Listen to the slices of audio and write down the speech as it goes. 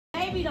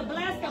baby to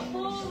bless the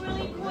food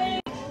really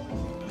quick.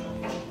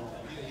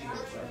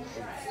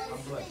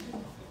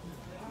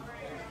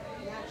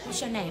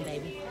 What's your name,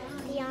 baby?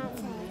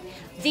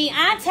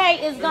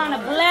 Deontay is gonna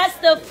bless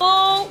the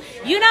food.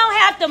 You don't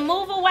have to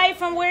move away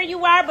from where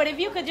you are, but if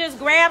you could just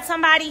grab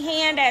somebody's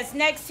hand that's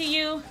next to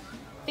you,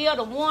 feel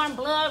the warm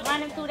blood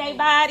running through their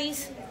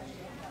bodies.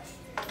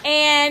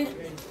 And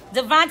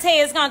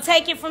Devontae is gonna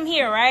take it from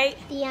here, right?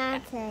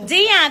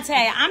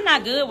 Deontay. I'm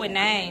not good with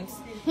names.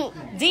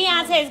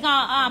 Deontay is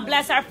gonna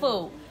bless our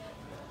food.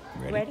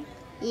 Ready?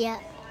 Yeah.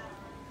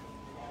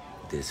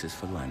 This is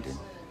for London.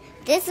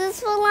 This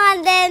is for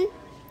London.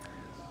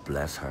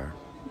 Bless her.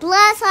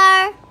 Bless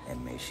her.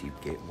 And may she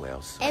get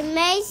well soon. And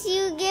may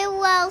she get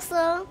well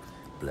soon.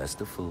 Bless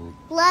the food.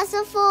 Bless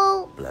the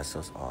food. Bless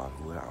us all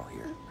who are out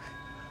here.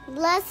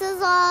 Bless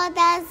us all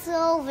that's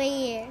over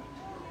here.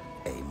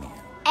 Amen.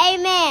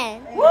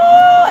 Amen. Woo!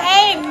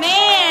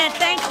 Amen.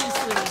 Thank you,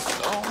 sweetie,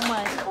 so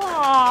much.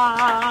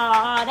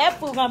 Aww, that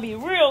food gonna be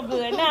real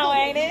good now,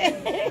 ain't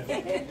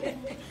it?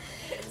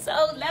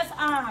 So let's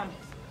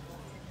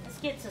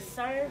get to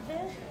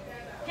serving.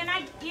 Can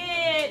I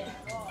get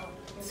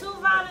 2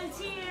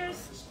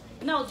 volunteers?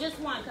 No, just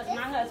one, because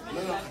my husband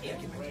is up here.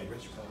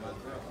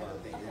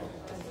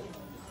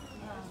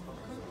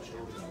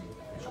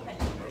 Okay.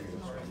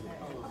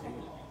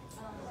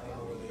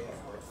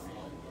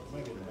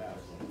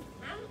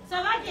 So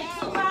if I get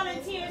 2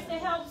 volunteers to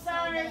help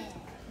serve,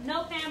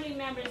 no family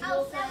members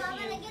will serve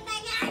you.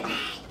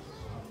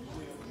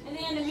 And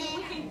then we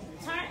can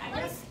turn, I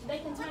guess they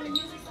can turn the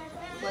music back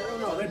on. I don't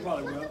know, they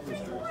probably will.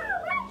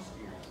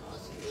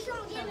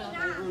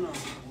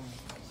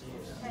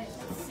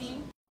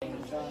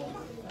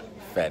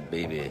 Phat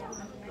baby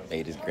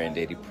made his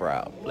granddaddy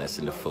proud,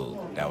 blessing the food.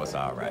 That was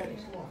all right.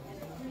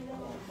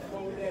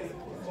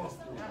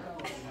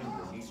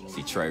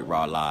 See Trey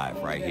Raw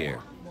live right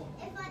here.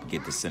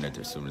 Get the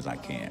senator as soon as I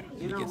can.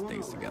 He gets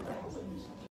things together.